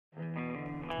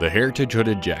The Heritage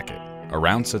Hooded Jacket.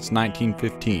 Around since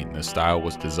 1915, this style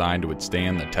was designed to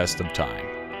withstand the test of time.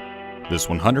 This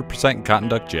 100% cotton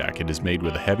duck jacket is made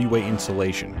with a heavyweight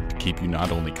insulation to keep you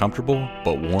not only comfortable,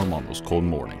 but warm on those cold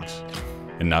mornings.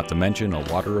 And not to mention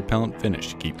a water-repellent finish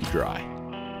to keep you dry.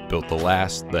 Built to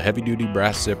last, the heavy-duty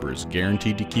brass zipper is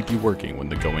guaranteed to keep you working when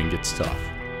the going gets tough.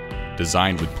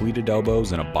 Designed with pleated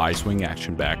elbows and a bi-swing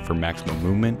action back for maximum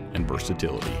movement and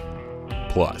versatility.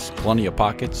 Plus, plenty of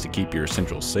pockets to keep your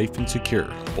essentials safe and secure,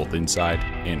 both inside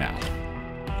and out.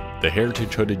 The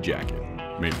Heritage Hooded Jacket,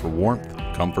 made for warmth,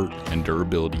 comfort, and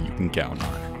durability you can count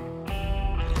on.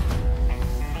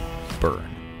 Berne.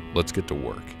 Let's get to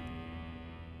work.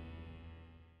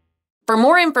 For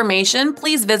more information,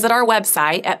 please visit our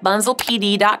website at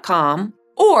bunzlpd.com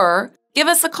or give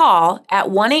us a call at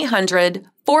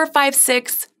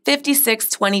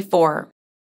 1-800-456-5624.